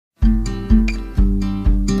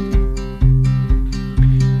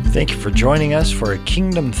Thank you for joining us for a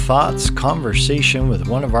Kingdom Thoughts conversation with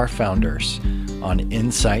one of our founders on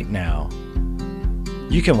Insight Now.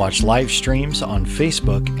 You can watch live streams on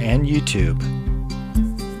Facebook and YouTube.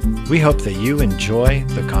 We hope that you enjoy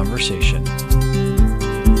the conversation.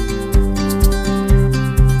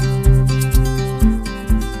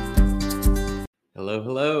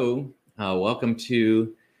 Hello. Welcome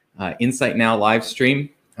to Insight Now live stream.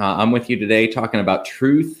 I'm with you today talking about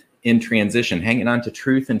truth in transition, hanging on to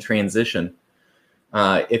truth in transition.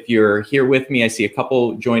 If you're here with me, I see a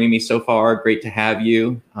couple joining me so far. Great to have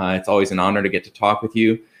you. It's always an honor to get to talk with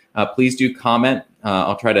you. Please do comment.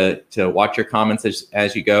 I'll try to watch your comments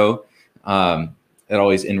as you go. It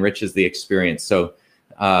always enriches the experience. So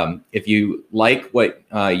if you like what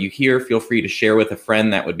you hear, feel free to share with a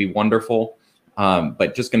friend. That would be wonderful.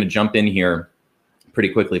 But just going to jump in here pretty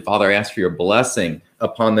quickly. Father, I ask for your blessing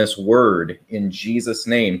upon this word in Jesus'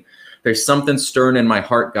 name. There's something stirring in my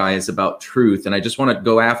heart, guys, about truth. And I just want to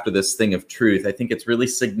go after this thing of truth. I think it's really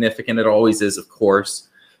significant. It always is, of course.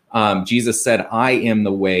 Jesus said, I am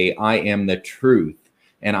the way, I am the truth,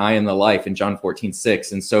 and I am the life in John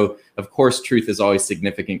 14:6. And so, of course, truth is always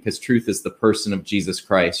significant because truth is the person of Jesus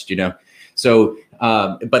Christ, you know. So,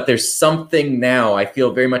 but there's something now, I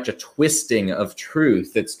feel very much a twisting of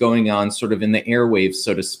truth that's going on sort of in the airwaves,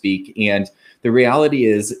 so to speak. And the reality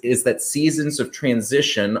is that seasons of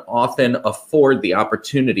transition often afford the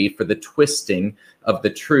opportunity for the twisting of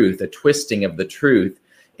the truth, a twisting of the truth.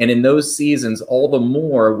 And in those seasons, all the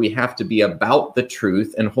more we have to be about the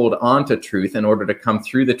truth and hold on to truth in order to come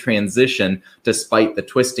through the transition despite the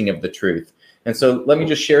twisting of the truth. And so let me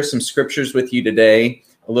just share some scriptures with you today,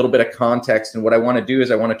 a little bit of context. And what I want to do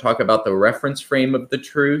is I want to talk about the reference frame of the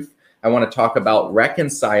truth. I want to talk about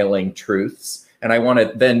reconciling truths. And I want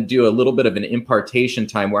to then do a little bit of an impartation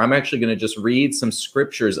time where I'm actually going to just read some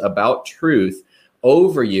scriptures about truth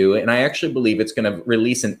over you. And I actually believe it's going to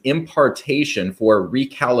release an impartation for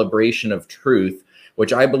recalibration of truth,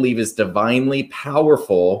 which I believe is divinely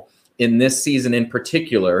powerful in this season in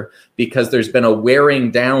particular, because there's been a wearing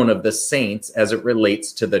down of the saints as it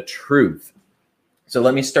relates to the truth. So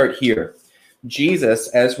let me start here. Jesus,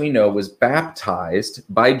 as we know, was baptized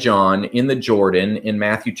by John in the Jordan in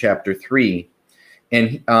Matthew chapter 3.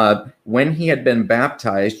 And when he had been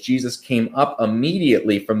baptized, Jesus came up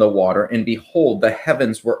immediately from the water, and behold, the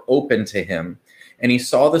heavens were opened to him. And he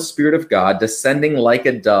saw the Spirit of God descending like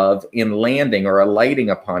a dove and landing or alighting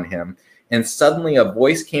upon him. And suddenly a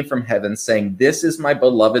voice came from heaven saying, "This is my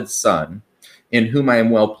beloved Son, in whom I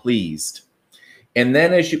am well pleased." And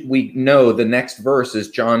then as we know, the next verse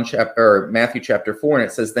is Matthew chapter 4, and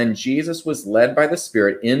it says, "Then Jesus was led by the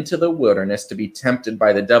Spirit into the wilderness to be tempted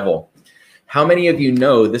by the devil." How many of you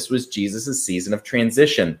know this was Jesus' season of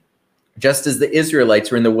transition? Just as the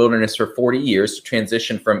Israelites were in the wilderness for 40 years to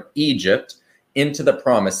transition from Egypt into the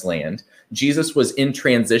promised land, Jesus was in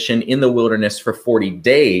transition in the wilderness for 40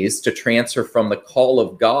 days to transfer from the call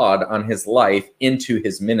of God on his life into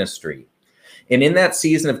his ministry. And in that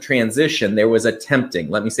season of transition, there was a tempting.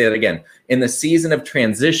 Let me say that again. In the season of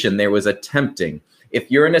transition, there was a tempting. If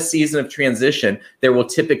you're in a season of transition, there will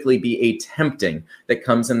typically be a tempting that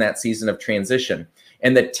comes in that season of transition.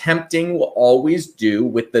 And the tempting will always do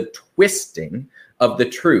with the twisting of the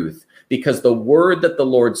truth, because the word that the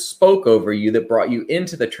Lord spoke over you that brought you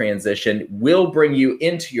into the transition will bring you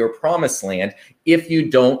into your promised land if you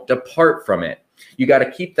don't depart from it. You got to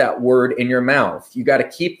keep that word in your mouth. You got to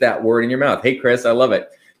keep that word in your mouth. Hey, Chris, I love it.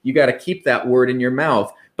 You got to keep that word in your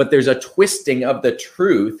mouth. But there's a twisting of the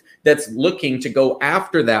truth that's looking to go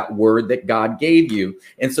after that word that God gave you.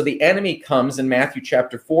 And so the enemy comes in Matthew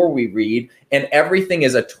chapter 4, we read, and everything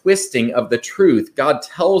is a twisting of the truth. God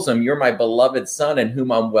tells him, "You're my beloved Son in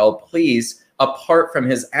whom I'm well pleased," apart from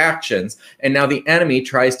his actions. And now the enemy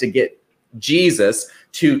tries to get Jesus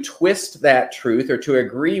to twist that truth or to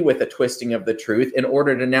agree with the twisting of the truth in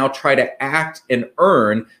order to now try to act and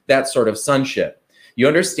earn that sort of sonship. You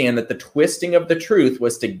understand that the twisting of the truth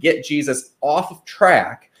was to get Jesus off of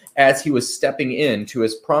track as he was stepping into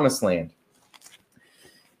his promised land.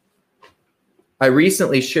 I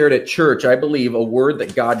recently shared at church, I believe, a word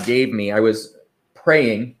that God gave me. I was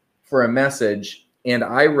praying for a message, and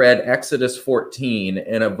I read Exodus 14,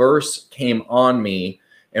 and a verse came on me.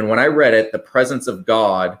 And when I read it, the presence of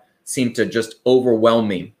God seemed to just overwhelm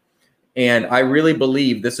me. And I really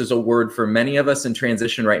believe this is a word for many of us in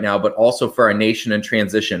transition right now, but also for our nation in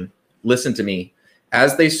transition. Listen to me.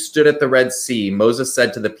 As they stood at the Red Sea, Moses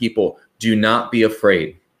said to the people, "Do not be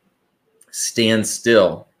afraid. Stand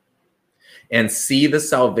still and see the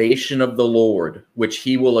salvation of the Lord, which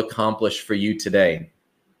he will accomplish for you today.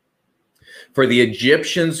 For the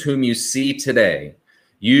Egyptians whom you see today,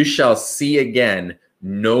 You shall see again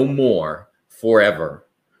no more forever.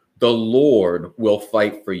 The Lord will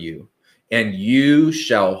fight for you, and you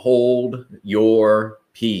shall hold your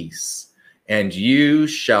peace. And you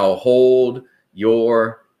shall hold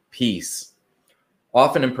your peace.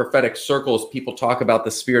 Often in prophetic circles, people talk about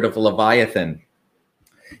the spirit of Leviathan.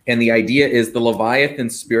 And the idea is the Leviathan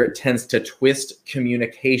spirit tends to twist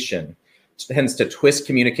communication, tends to twist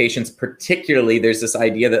communications. Particularly, there's this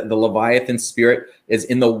idea that the Leviathan spirit is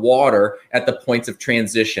in the water at the points of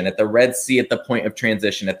transition, at the Red Sea at the point of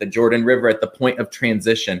transition, at the Jordan River at the point of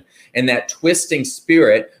transition. And that twisting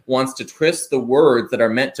spirit wants to twist the words that are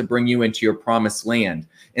meant to bring you into your promised land.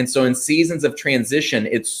 And so in seasons of transition,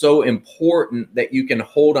 it's so important that you can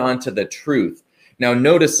hold on to the truth. Now,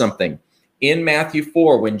 notice something. In Matthew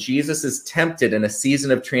 4, when Jesus is tempted in a season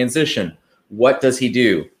of transition, what does he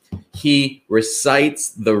do? He recites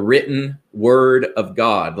the written word of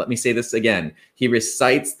God. Let me say this again. He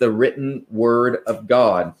recites the written word of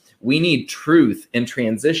God. We need truth in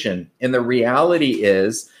transition. And the reality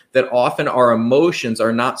is that often our emotions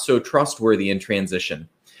are not so trustworthy in transition.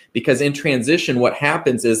 Because in transition, what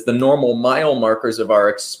happens is the normal mile markers of our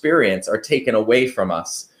experience are taken away from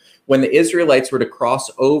us. When the Israelites were to cross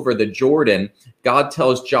over the Jordan, God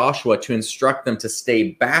tells Joshua to instruct them to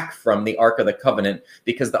stay back from the Ark of the Covenant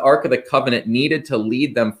because the Ark of the Covenant needed to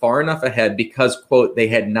lead them far enough ahead because, quote, they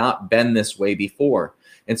had not been this way before.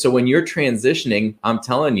 And so when you're transitioning, I'm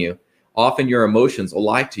telling you, often your emotions will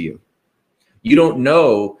lie to you. You don't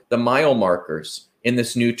know the mile markers in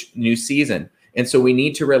this new season. And so we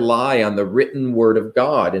need to rely on the written word of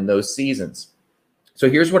God in those seasons. So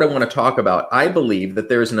here's what I want to talk about. I believe that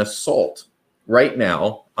there's an assault right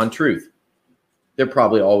now on truth. There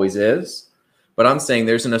probably always is, but I'm saying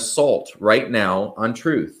there's an assault right now on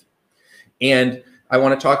truth. And I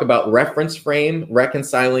want to talk about reference frame,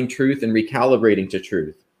 reconciling truth, and recalibrating to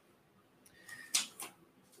truth.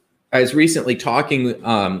 I was recently talking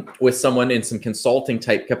with someone in some consulting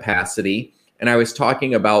type capacity, and I was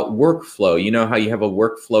talking about workflow. You know how you have a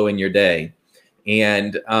workflow in your day.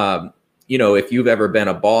 And you know, if you've ever been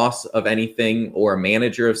a boss of anything or a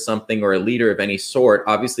manager of something or a leader of any sort,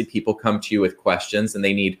 obviously people come to you with questions and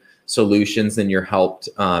they need solutions and you're helped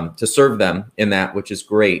to serve them in that, which is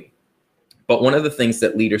great. But one of the things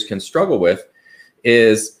that leaders can struggle with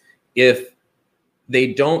is if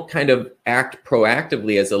they don't kind of act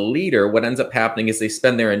proactively as a leader, what ends up happening is they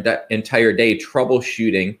spend their entire day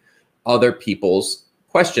troubleshooting other people's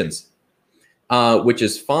questions. Which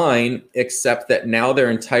is fine, except that now their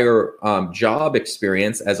entire job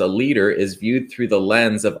experience as a leader is viewed through the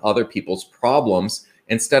lens of other people's problems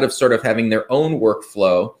instead of sort of having their own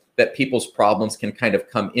workflow that people's problems can kind of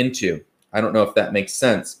come into. I don't know if that makes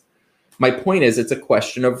sense. My point is it's a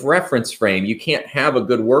question of reference frame. You can't have a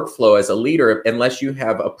good workflow as a leader unless you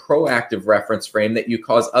have a proactive reference frame that you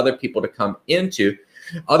cause other people to come into.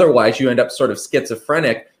 Otherwise, you end up sort of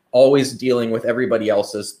schizophrenic, always dealing with everybody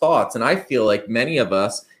else's thoughts. And I feel like many of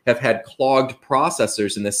us have had clogged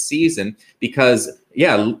processors in this season because,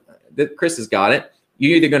 yeah, Chris has got it.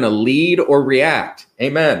 You're either going to lead or react.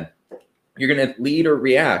 Amen. You're going to lead or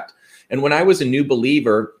react. And when I was a new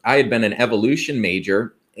believer, I had been an evolution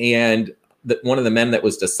major, and one of the men that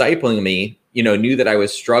was discipling me, you know, knew that I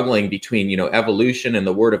was struggling between, you know, evolution and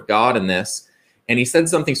the word of God in this. And he said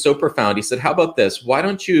something so profound. He said, how about this? Why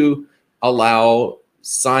don't you allow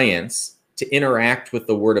science to interact with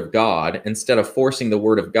the word of God instead of forcing the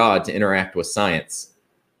word of God to interact with science?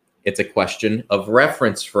 It's a question of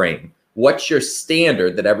reference frame. What's your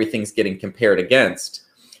standard that everything's getting compared against?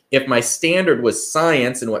 If my standard was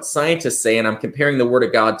science and what scientists say, and I'm comparing the word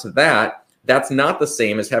of God to that, that's not the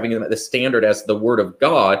same as having the standard as the word of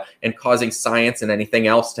God and causing science and anything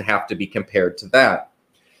else to have to be compared to that.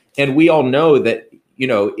 And we all know that, you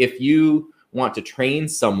know, if you want to train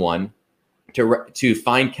someone to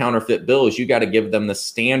find counterfeit bills, you got to give them the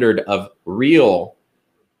standard of real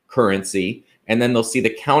currency, and then they'll see the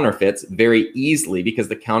counterfeits very easily because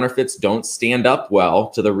the counterfeits don't stand up well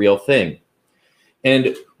to the real thing.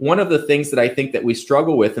 And one of the things that I think that we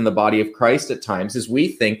struggle with in the body of Christ at times is we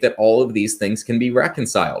think that all of these things can be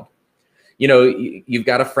reconciled. You know, you've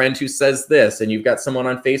got a friend who says this, and you've got someone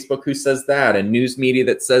on Facebook who says that, and news media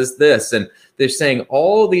that says this, and they're saying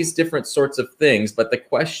all these different sorts of things. But the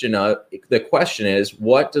question is,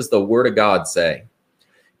 what does the Word of God say?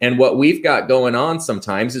 And what we've got going on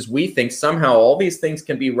sometimes is we think somehow all these things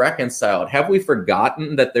can be reconciled. Have we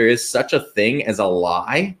forgotten that there is such a thing as a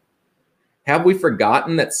lie? Have we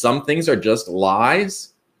forgotten that some things are just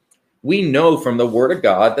lies? We know from the Word of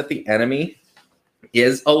God that the enemy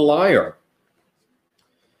is a liar.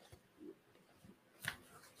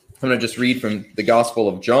 I'm going to just read from the Gospel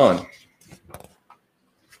of John,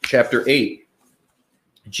 chapter 8.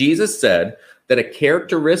 Jesus said that a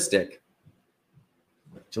characteristic,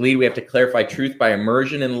 to lead, we have to clarify truth by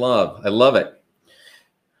immersion in love. I love it.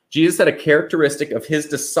 Jesus said a characteristic of his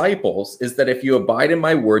disciples is that if you abide in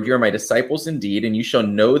my word, you are my disciples indeed, and you shall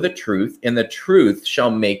know the truth, and the truth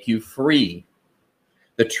shall make you free.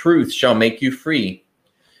 The truth shall make you free.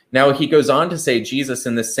 Now he goes on to say, Jesus,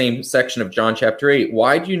 in this same section of John chapter 8,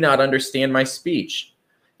 why do you not understand my speech?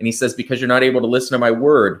 And he says, because you're not able to listen to my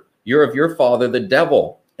word. You're of your father, the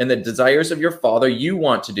devil, and the desires of your father you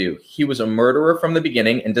want to do. He was a murderer from the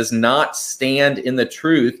beginning and does not stand in the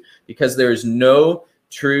truth because there is no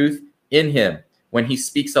truth in him. When he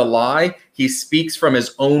speaks a lie, he speaks from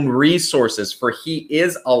his own resources, for he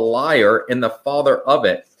is a liar and the father of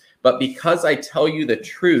it. But because I tell you the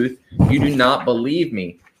truth, you do not believe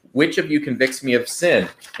me. Which of you convicts me of sin?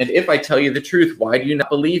 And if I tell you the truth, why do you not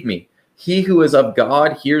believe me? He who is of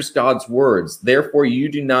God hears God's words. Therefore, you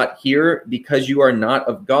do not hear because you are not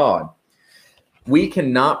of God. We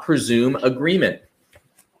cannot presume agreement.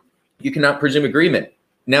 You cannot presume agreement.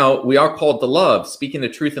 Now, we are called to love, speaking the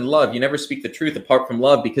truth in love. You never speak the truth apart from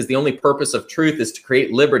love, because the only purpose of truth is to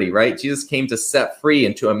create liberty, right? Jesus came to set free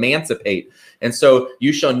and to emancipate. And so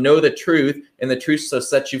you shall know the truth, and the truth shall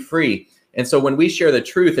set you free. And so when we share the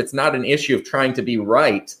truth, it's not an issue of trying to be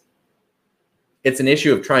right. It's an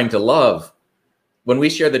issue of trying to love. When we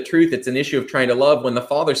share the truth, it's an issue of trying to love. When the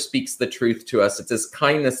Father speaks the truth to us, it's his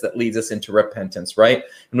kindness that leads us into repentance, right?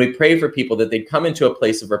 And we pray for people that they'd come into a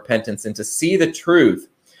place of repentance and to see the truth,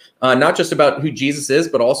 not just about who Jesus is,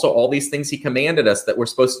 but also all these things he commanded us that we're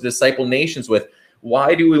supposed to disciple nations with.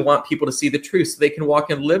 Why do we want people to see the truth? So they can walk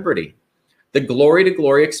in liberty. The glory to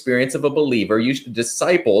glory experience of a believer,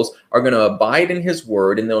 disciples are going to abide in his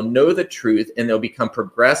word, and they'll know the truth, and they'll become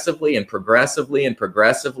progressively and progressively and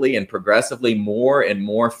progressively and progressively more and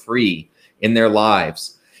more free in their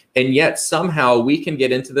lives. And yet somehow we can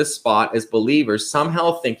get into this spot as believers,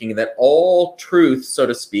 somehow thinking that all truth, so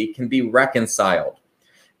to speak, can be reconciled.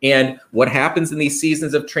 And what happens in these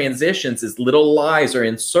seasons of transitions is little lies are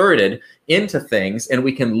inserted into things, and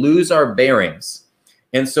we can lose our bearings.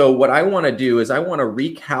 And so what I want to do is I want to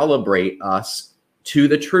recalibrate us to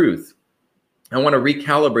the truth. I want to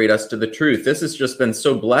recalibrate us to the truth. This has just been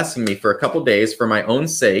so blessing me for a couple days. For my own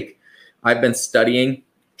sake, I've been studying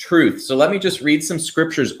truth. So let me just read some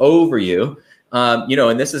scriptures over you.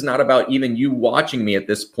 And this is not about even you watching me at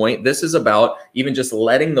this point. This is about even just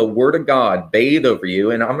letting the word of God bathe over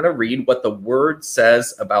you. And I'm going to read what the word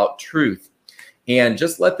says about truth. And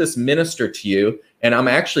just let this minister to you. And I'm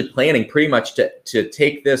actually planning pretty much to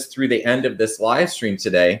take this through the end of this live stream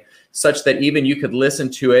today, such that even you could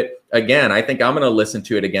listen to it again. I think I'm going to listen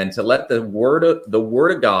to it again to let the word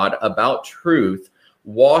of God about truth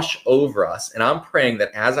wash over us. And I'm praying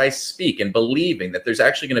that as I speak and believing that there's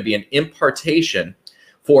actually going to be an impartation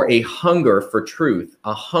for a hunger for truth,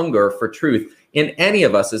 in any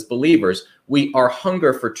of us as believers. Our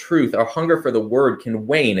hunger for truth, our hunger for the word can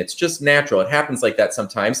wane. It's just natural. It happens like that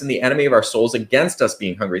sometimes. And the enemy of our souls against us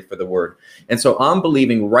being hungry for the word. And so I'm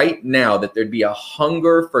believing right now that there'd be a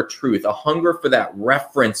hunger for truth, a hunger for that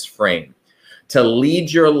reference frame to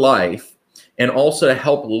lead your life and also to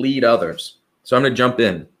help lead others. So I'm going to jump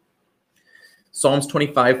in. Psalms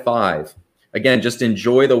 25:5. Again, just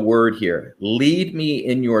enjoy the word here. Lead me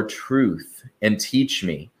in your truth and teach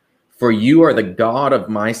me. For you are the God of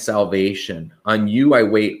my salvation. On you I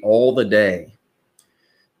wait all the day.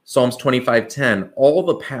 Psalms 25:10. All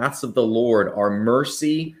the paths of the Lord are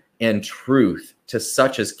mercy and truth to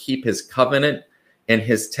such as keep his covenant and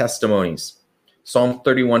his testimonies. Psalm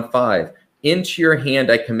 31:5. Into your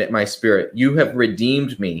hand I commit my spirit. You have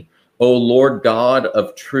redeemed me, O Lord God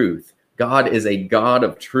of truth. God is a God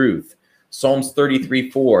of truth. Psalms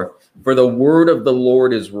 33:4. For the word of the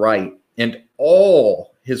Lord is right, and all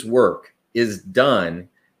his work is done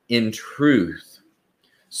in truth.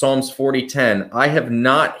 Psalms 40:10. I have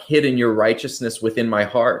not hidden your righteousness within my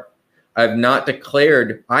heart. I have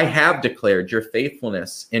declared your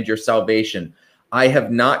faithfulness and your salvation. I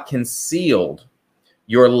have not concealed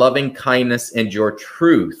your loving kindness and your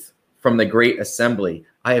truth from the great assembly.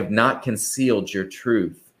 I have not concealed your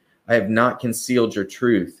truth. I have not concealed your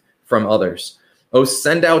truth from others. Oh,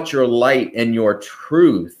 send out your light and your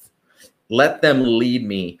truth. Let them lead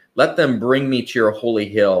me. Let them bring me to your holy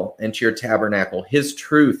hill and to your tabernacle. His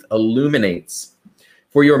truth illuminates.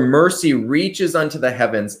 For your mercy reaches unto the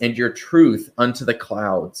heavens and your truth unto the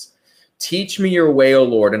clouds. Teach me your way, O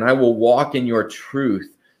Lord, and I will walk in your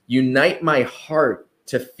truth. Unite my heart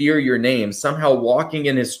to fear your name. Somehow walking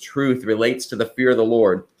in his truth relates to the fear of the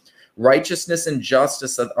Lord. Righteousness and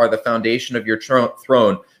justice are the foundation of your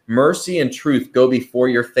throne. Mercy and truth go before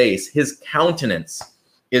your face. His countenance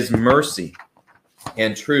is mercy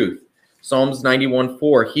and truth. Psalms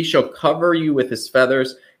 91:4, he shall cover you with his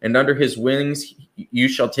feathers, and under his wings you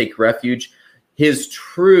shall take refuge. His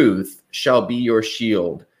truth shall be your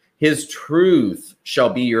shield. His truth shall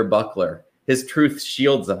be your buckler. His truth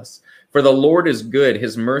shields us. For the Lord is good,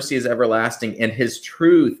 his mercy is everlasting, and his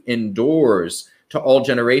truth endures to all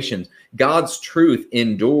generations. God's truth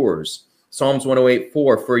endures. Psalms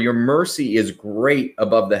 108:4, for your mercy is great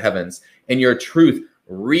above the heavens, and your truth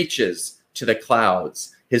reaches to the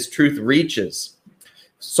clouds. His truth reaches.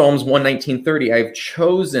 Psalms 119:30, I have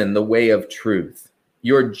chosen the way of truth.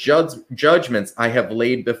 Your judgments I have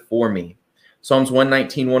laid before me. Psalms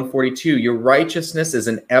 119:142, your righteousness is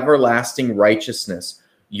an everlasting righteousness.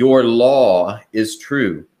 Your law is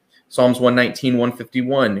true. Psalms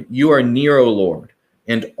 119:151, you are near, O Lord,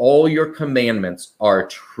 and all your commandments are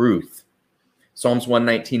truth. Psalms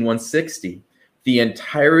 119:160, the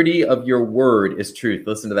entirety of your word is truth.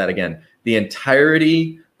 Listen to that again. The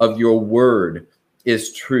entirety of your word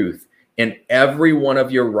is truth, and every one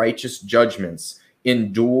of your righteous judgments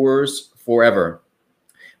endures forever.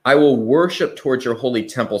 I will worship towards your holy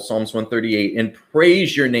temple, Psalms 138, and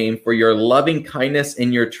praise your name for your loving kindness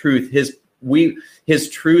and your truth. His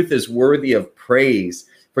truth is worthy of praise,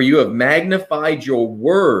 for you have magnified your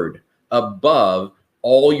word above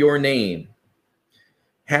all your name.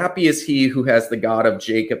 Happy is he who has the God of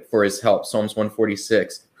Jacob for his help, Psalms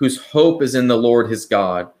 146, whose hope is in the Lord his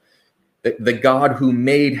God, the God who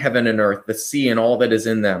made heaven and earth, the sea and all that is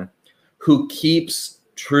in them, who keeps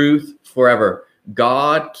truth forever.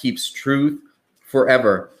 God keeps truth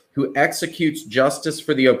forever, who executes justice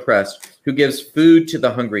for the oppressed, who gives food to the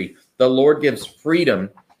hungry. The Lord gives freedom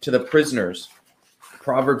to the prisoners.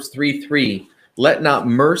 Proverbs 3:3, let not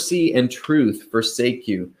mercy and truth forsake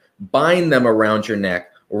you. Bind them around your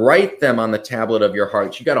neck. Write them on the tablet of your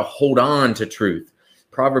heart. You got to hold on to truth.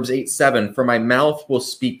 Proverbs 8:7, for my mouth will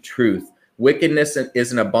speak truth. Wickedness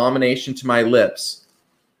is an abomination to my lips.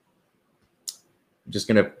 I'm just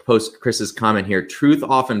going to post Chris's comment here. Truth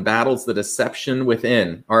often battles the deception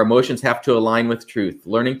within. Our emotions have to align with truth.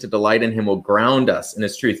 Learning to delight in him will ground us in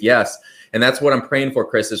his truth. Yes. And that's what I'm praying for,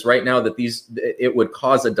 Chris, is right now that it would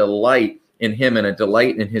cause a delight in him and a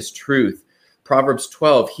delight in his truth. Proverbs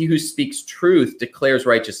 12, he who speaks truth declares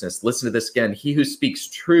righteousness. Listen to this again. He who speaks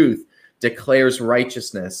truth declares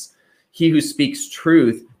righteousness. He who speaks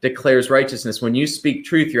truth declares righteousness. When you speak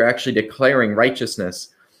truth, you're actually declaring righteousness.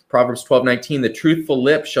 Proverbs 12:19, the truthful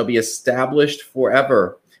lip shall be established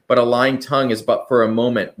forever, but a lying tongue is but for a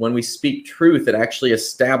moment. When we speak truth, it actually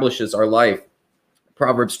establishes our life.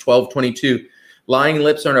 Proverbs 12:22, lying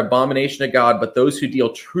lips are an abomination to God, but those who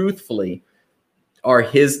deal truthfully are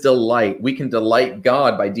his delight. We can delight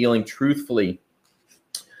God by dealing truthfully.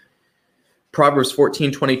 Proverbs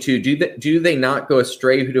 14:22, do they not go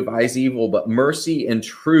astray who devise evil, but mercy and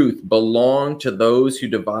truth belong to those who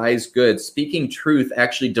devise good. Speaking truth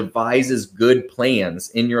actually devises good plans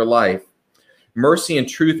in your life. Mercy and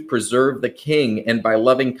truth preserve the king, and by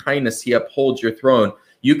loving kindness he upholds your throne.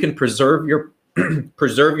 You can preserve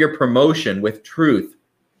your promotion with truth.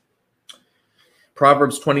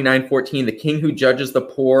 Proverbs 29:14, the king who judges the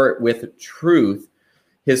poor with truth,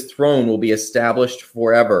 his throne will be established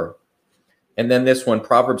forever. And then this one,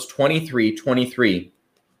 Proverbs 23:23,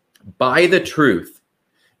 buy the truth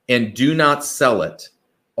and do not sell it.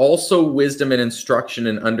 Also wisdom and instruction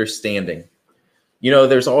and understanding. You know,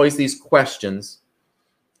 there's always these questions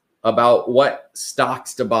about what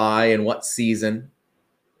stocks to buy and what season,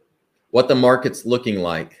 what the market's looking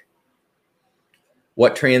like,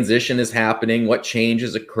 what transition is happening, what change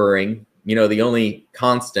is occurring. You know, the only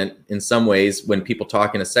constant in some ways when people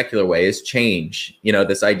talk in a secular way is change. You know,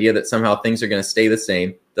 this idea that somehow things are going to stay the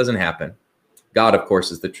same doesn't happen. God, of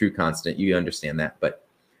course, is the true constant. You understand that. But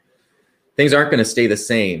things aren't going to stay the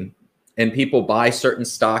same. And people buy certain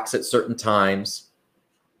stocks at certain times.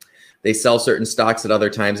 They sell certain stocks at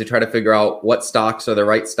other times. They try to figure out what stocks are the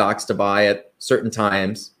right stocks to buy at certain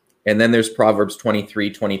times. And then there's Proverbs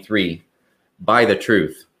 23:23. Buy the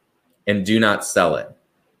truth and do not sell it.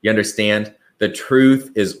 You understand? The truth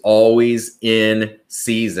is always in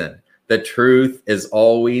season. The truth is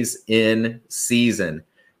always in season.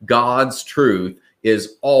 God's truth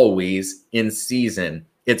is always in season.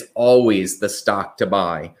 It's always the stock to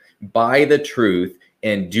buy. Buy the truth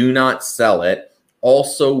and do not sell it.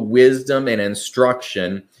 Also wisdom and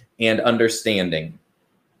instruction and understanding.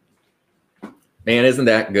 Man, isn't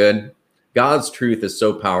that good? God's truth is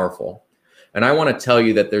so powerful. And I want to tell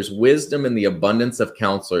you that there's wisdom in the abundance of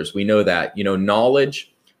counselors. We know that. You know,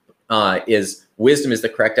 knowledge is wisdom is the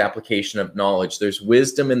correct application of knowledge. There's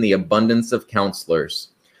wisdom in the abundance of counselors.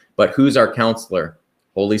 But who's our counselor?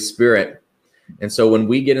 Holy Spirit. And so when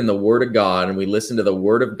we get in the Word of God and we listen to the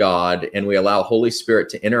Word of God and we allow Holy Spirit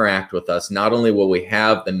to interact with us, not only will we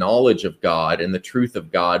have the knowledge of God and the truth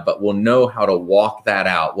of God, but we'll know how to walk that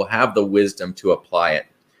out. We'll have the wisdom to apply it.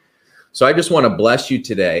 So I just want to bless you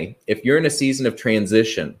today. If you're in a season of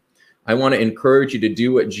transition, I want to encourage you to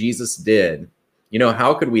do what Jesus did. You know,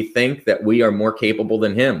 how could we think that we are more capable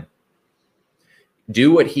than him?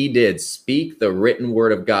 Do what he did. Speak the written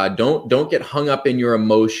word of God. Don't get hung up in your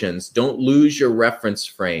emotions. Don't lose your reference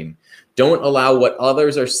frame. Don't allow what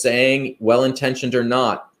others are saying, well-intentioned or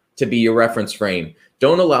not, to be your reference frame.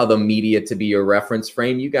 Don't allow the media to be your reference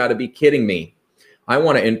frame. You got to be kidding me. I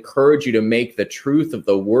want to encourage you to make the truth of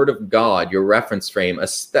the word of God your reference frame,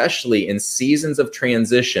 especially in seasons of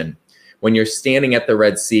transition. When you're standing at the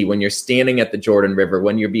Red Sea, when you're standing at the Jordan River,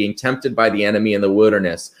 when you're being tempted by the enemy in the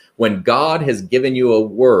wilderness, when God has given you a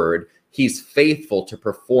word, he's faithful to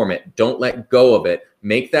perform it. Don't let go of it.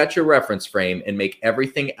 Make that your reference frame and make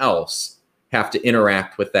everything else have to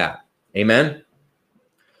interact with that. Amen?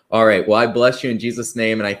 All right. Well, I bless you in Jesus'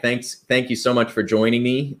 name. And I thank you so much for joining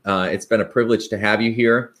me. It's been a privilege to have you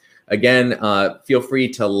here. Again, feel free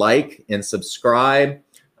to like and subscribe,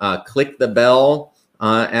 click the bell,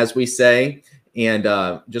 as we say, and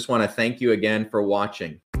just want to thank you again for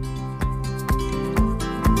watching.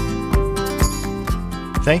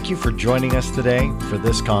 Thank you for joining us today for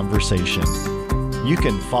this conversation. You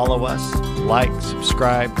can follow us, like,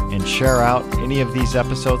 subscribe, and share out any of these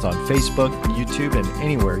episodes on Facebook, YouTube, and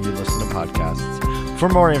anywhere you listen to podcasts. For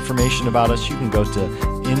more information about us, you can go to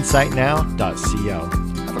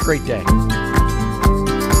insightnow.co. Have a great day.